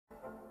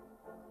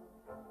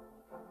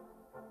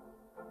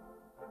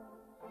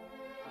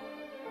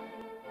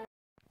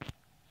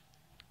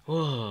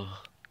Whoa.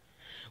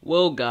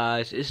 Well,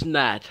 guys, it's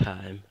night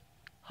time.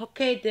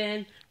 Okay,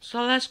 then.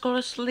 So let's go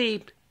to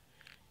sleep.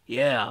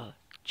 Yeah,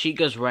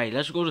 Chica's right.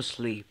 Let's go to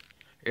sleep.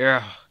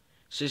 Yeah,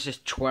 since it's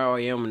 12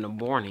 a.m. in the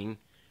morning.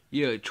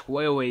 Yeah,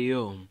 12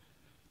 a.m.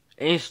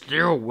 And it's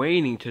still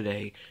raining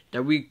today.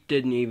 That we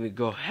didn't even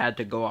had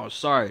to go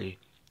outside.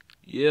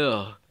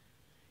 Yeah.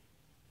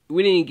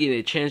 We didn't get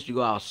a chance to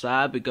go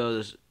outside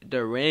because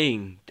the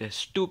rain, the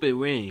stupid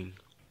rain.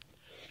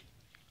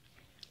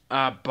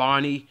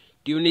 Bonnie,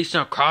 do you need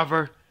some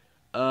cover?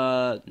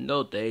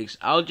 No thanks.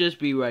 I'll just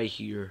be right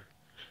here.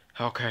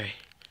 Okay.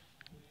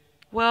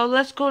 Well,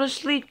 let's go to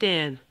sleep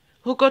then.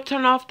 Who'll go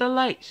turn off the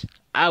lights?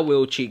 I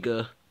will,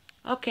 Chica.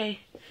 Okay.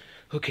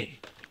 Okay.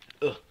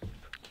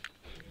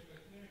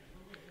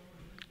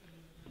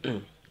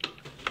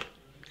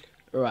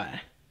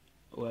 Right.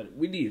 Well,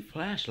 we need a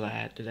flashlight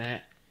after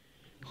that.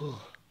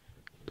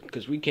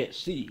 Because we can't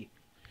see.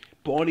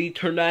 Bonnie,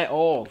 turn that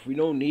off. We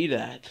don't need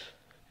that.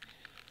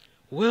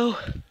 Well,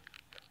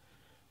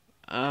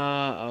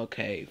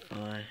 okay,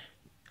 fine.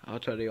 I'll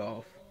turn it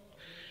off.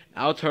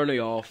 I'll turn it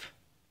off.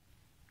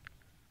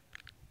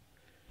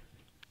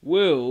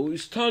 Well,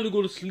 it's time to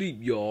go to sleep,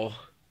 y'all.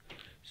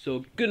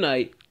 So, good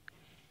night.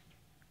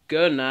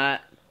 Good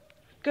night.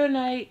 Good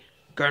night.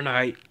 Good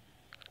night.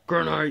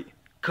 Good night.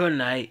 Good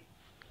night.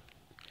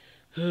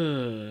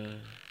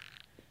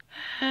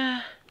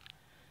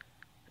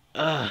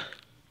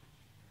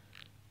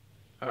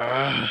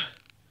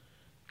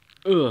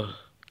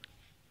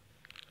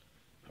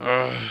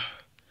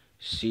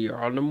 See you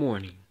all in the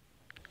morning.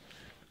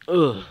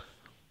 I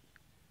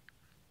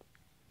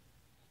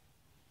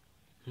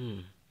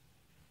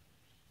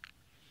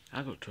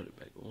go turn it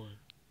back on.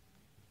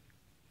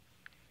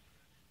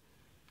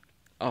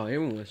 Oh,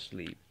 everyone's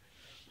asleep.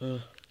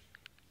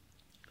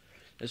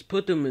 Let's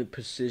put them in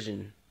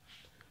position.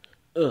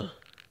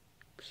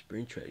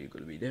 Springtrap, you're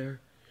gonna be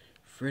there.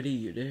 Freddy,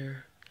 you're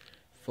there.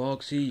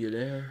 Foxy, you're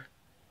there.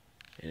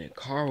 And then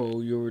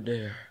Carl, you were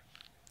there.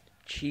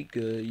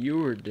 Chica, you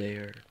were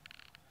there.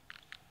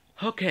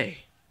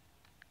 Okay.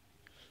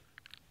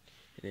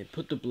 And then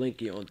put the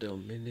blanket on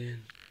them, and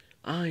then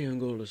I am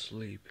going to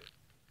sleep.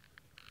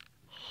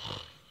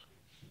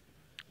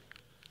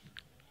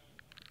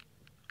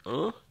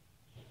 Huh?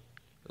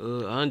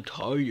 I'm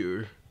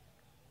tired.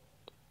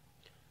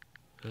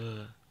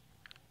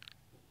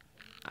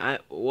 I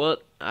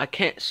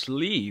can't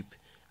sleep.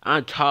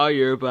 I'm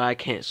tired, but I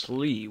can't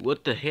sleep.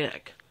 What the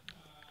heck?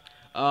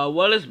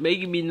 What is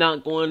making me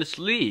not going to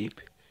sleep?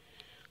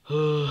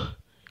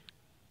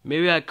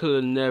 Maybe I could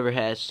have never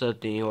had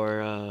something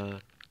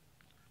or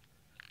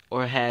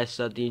had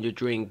something to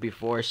drink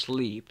before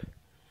sleep.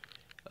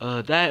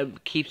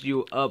 That keeps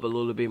you up a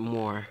little bit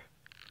more.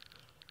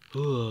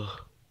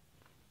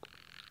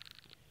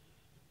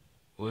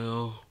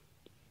 Well,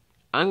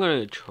 I'm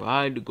gonna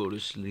try to go to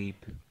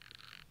sleep.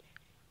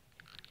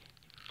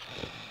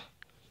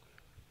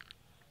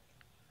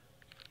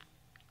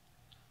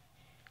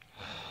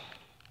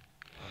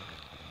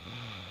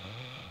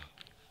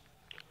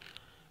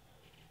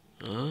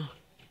 Huh?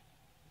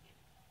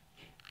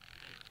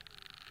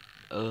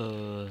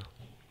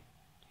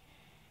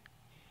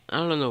 I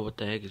don't know what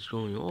the heck is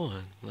going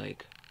on.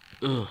 Like,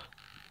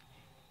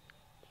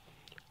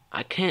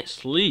 I can't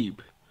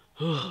sleep.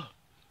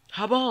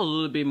 How about a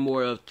little bit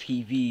more of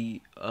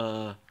TV,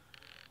 to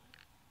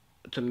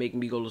make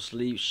me go to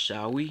sleep,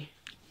 shall we?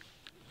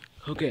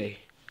 Okay.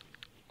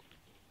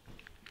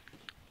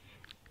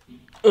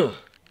 There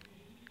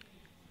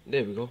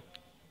we go.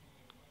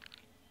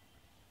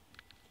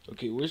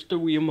 Okay, where's the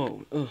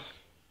remote?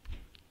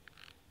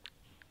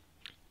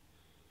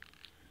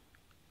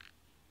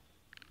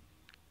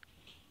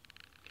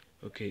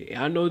 Okay,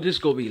 I know this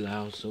gonna be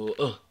loud,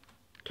 so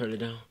turn it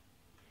down.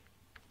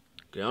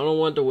 Okay, I don't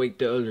want to wake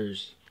the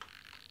others.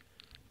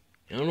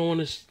 I don't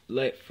want to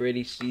let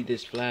Freddy see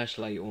this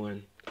flashlight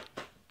on.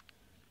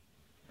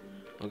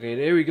 Okay,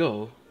 there we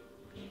go.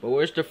 But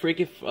where's the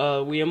freaking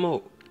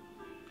remote?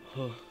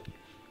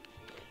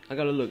 I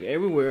gotta look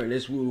everywhere in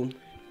this room.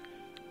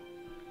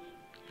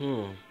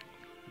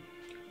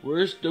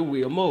 Where's the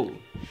remote?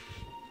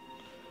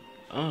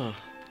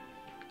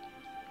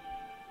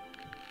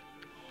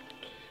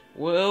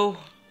 Well,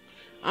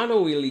 I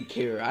don't really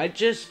care. I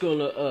just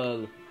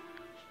gonna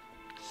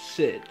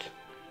sit.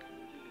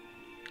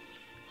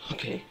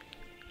 Okay.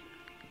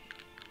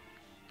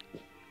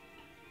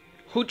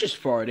 Who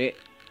just farted?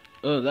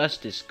 Oh, that's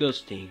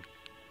disgusting.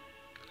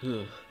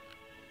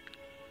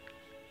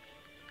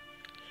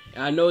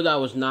 I know that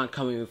was not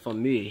coming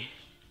from me.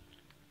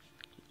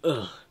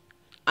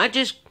 I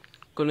just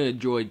gonna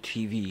enjoy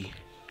TV.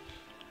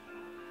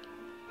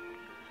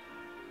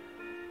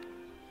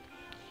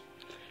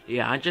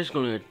 Yeah, I'm just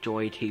gonna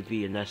enjoy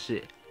TV and that's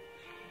it.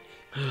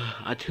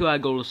 Until I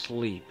go to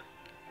sleep.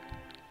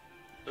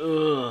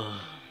 Huh?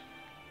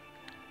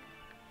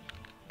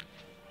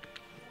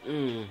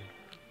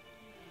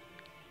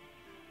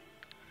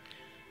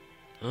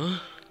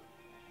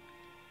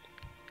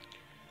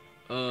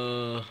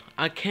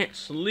 I can't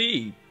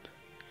sleep.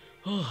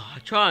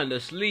 I'm trying to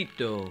sleep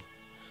though.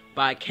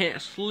 but I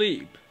can't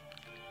sleep.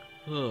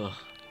 Ugh.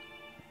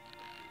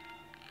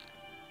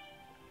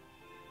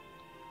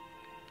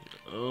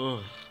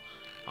 Ugh.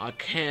 I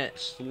can't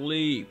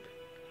sleep.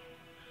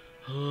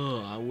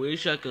 Ugh. I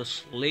wish I could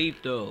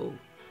sleep though.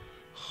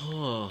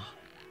 Ugh.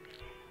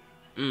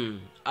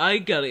 I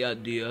got an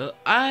idea.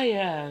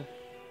 I'm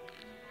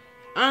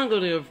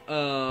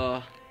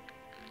gonna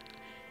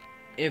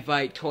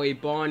invite Toy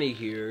Bonnie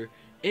here,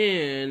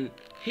 and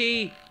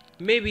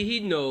maybe he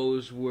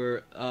knows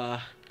where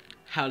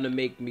how to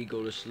make me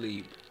go to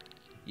sleep.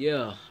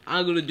 Yeah,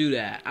 I'm gonna do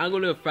that. I'm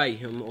gonna invite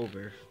him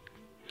over,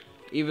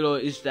 even though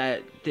it's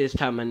that this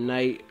time of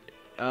night.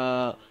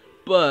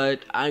 But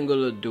I'm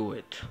gonna do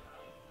it.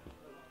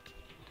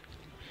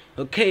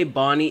 Okay,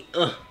 Bonnie.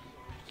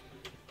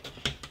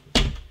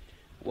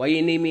 What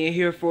you need me in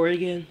here for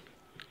again?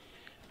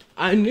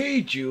 I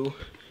need you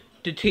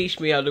to teach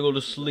me how to go to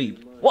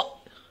sleep. What?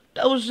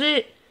 That was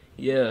it?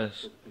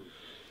 Yes.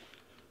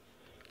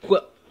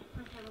 Well,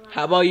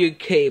 how about you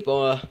keep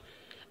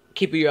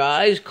your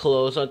eyes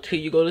closed until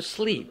you go to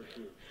sleep?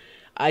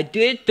 I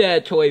did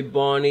that, Toy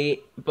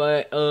Bonnie,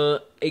 but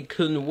it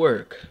couldn't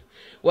work.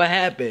 What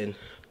happened?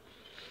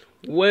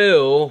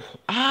 Well,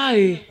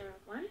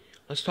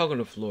 let's talk on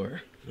the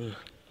floor.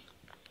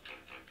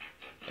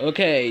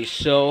 Okay,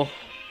 so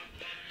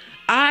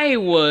I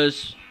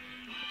was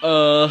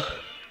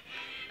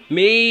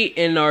me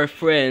and our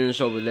friends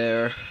over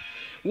there,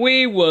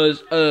 we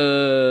was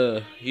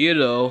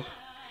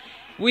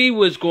we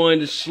was going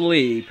to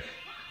sleep.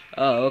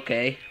 Oh,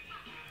 okay.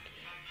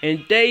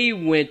 And they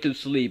went to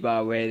sleep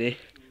already,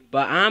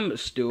 but I'm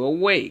still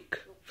awake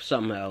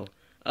somehow.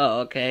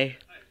 Oh, okay.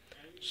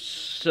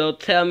 So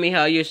tell me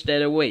how you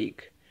stayed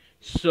awake.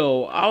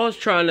 So I was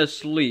trying to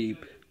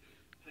sleep,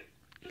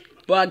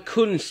 but I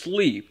couldn't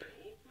sleep.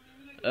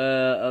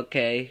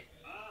 Okay.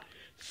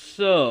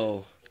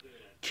 So,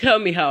 tell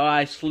me how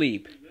I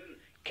sleep.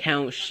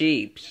 Count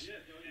sheeps.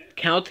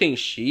 Counting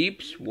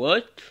sheeps?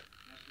 What?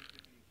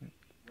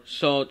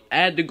 So, I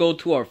had to go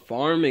to our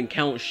farm and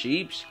count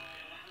sheeps?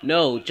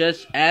 No,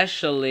 just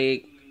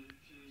actually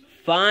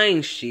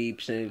find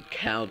sheeps and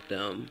count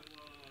them.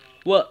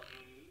 Well,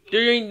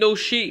 there ain't no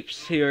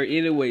sheeps here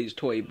anyways,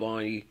 Toy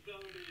Bonnie.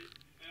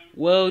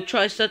 Well,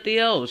 try something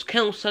else.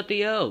 Count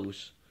something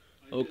else.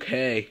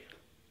 Okay.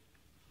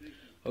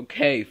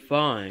 Okay,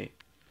 fine.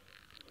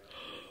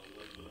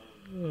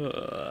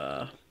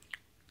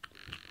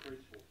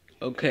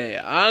 Okay,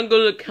 I'm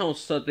gonna count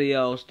something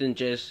else than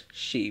just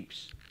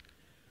sheeps.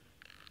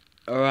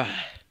 Alright.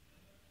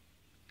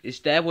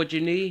 Is that what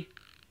you need?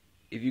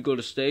 If you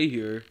gonna stay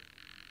here.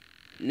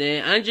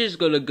 Nah, I'm just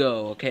gonna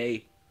go,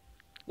 okay?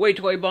 Wait,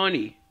 Toy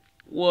Bonnie.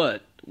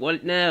 What?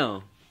 What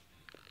now?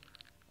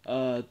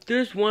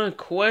 There's one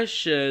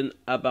question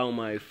about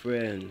my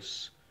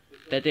friends.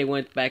 That they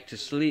went back to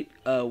sleep,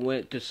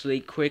 went to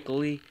sleep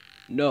quickly?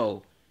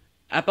 No.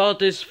 About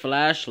this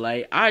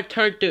flashlight, I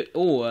turned it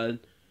on,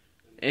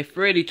 and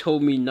Freddy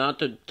told me not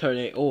to turn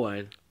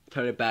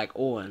it back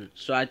on,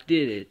 so I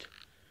did it.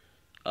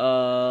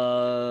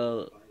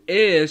 It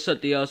is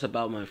something else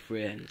about my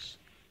friends.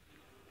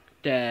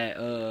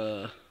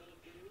 That,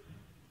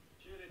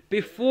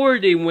 before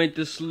they went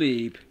to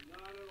sleep,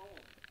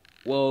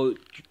 well,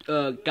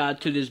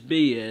 got to this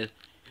bed,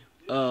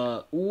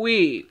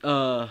 we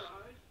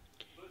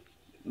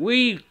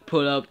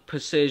put up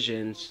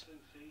positions,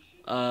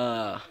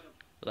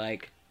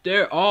 like,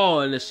 they're all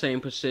in the same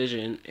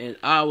position, and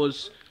I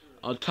was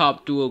on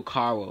top dual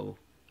Caro.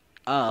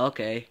 Oh,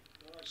 okay.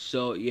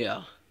 So,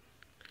 yeah.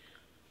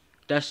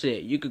 That's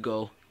it. You could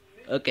go.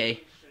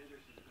 Okay.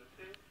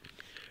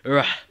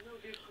 Alright.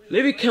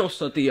 Let me count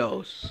something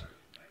else.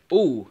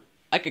 Ooh,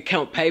 I could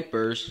count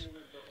papers.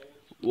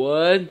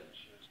 1,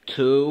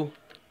 2,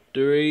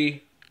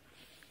 3,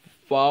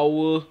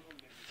 4,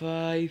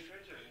 5,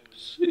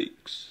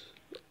 6,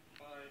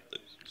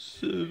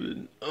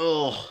 7.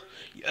 Oh,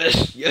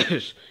 yes,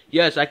 yes,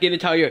 yes. I get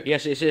tired.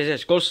 Yes, yes, yes,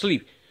 yes. Go to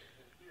sleep.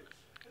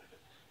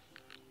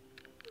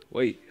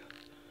 Wait.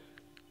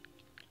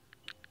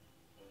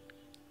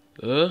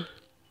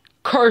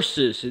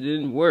 Curses. It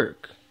didn't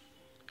work.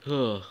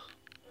 I'm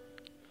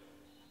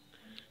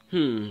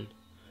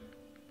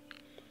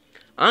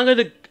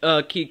gonna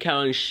keep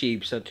counting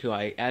sheeps until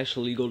I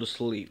actually go to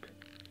sleep.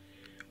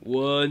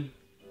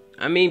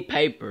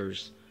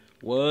 Papers.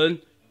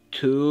 1,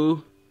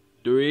 2,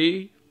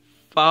 3,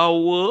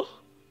 4,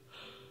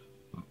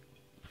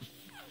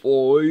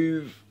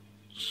 5,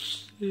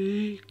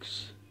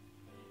 6,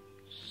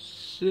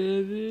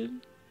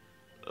 7,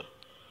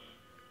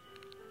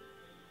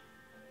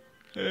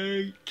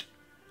 8.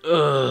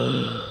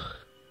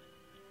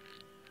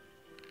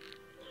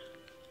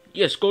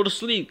 Yes, go to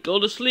sleep. Go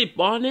to sleep,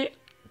 Bonnet.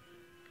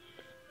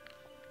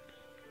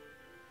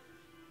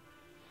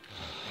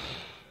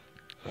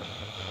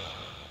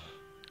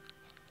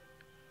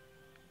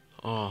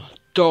 Oh,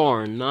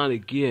 darn, not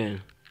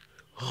again.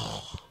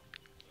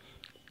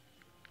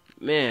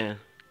 Man.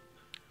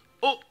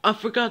 Oh, I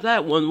forgot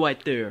that one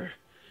right there.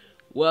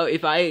 Well,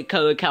 if I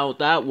could count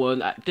that one,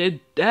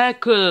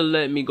 that could have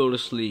let me go to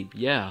sleep.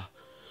 Yeah.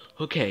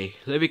 Okay,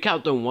 let me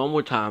count them one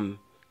more time.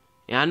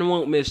 And I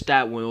won't miss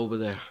that one over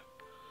there.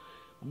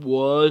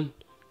 1,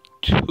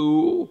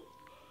 2,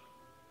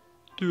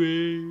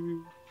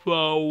 3,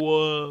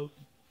 4,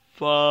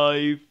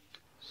 5,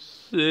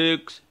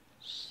 6,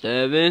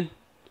 7,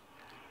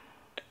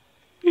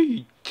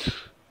 8,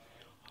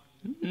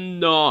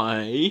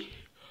 9.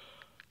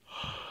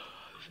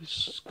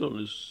 This is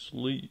gonna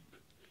sleep.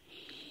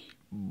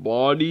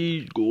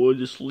 Body's going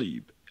to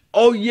sleep.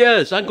 Oh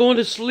yes, I'm going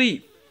to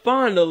sleep.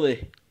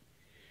 Finally.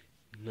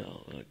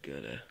 No, I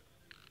gotta.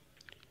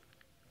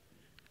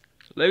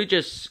 Let me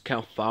just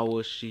count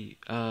flower sheet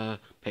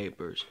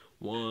papers.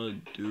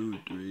 1, 2,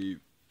 3,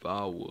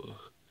 4.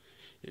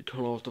 You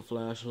turn off the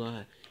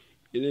flashlight.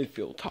 You didn't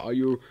feel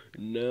tired.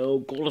 Now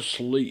go to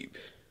sleep.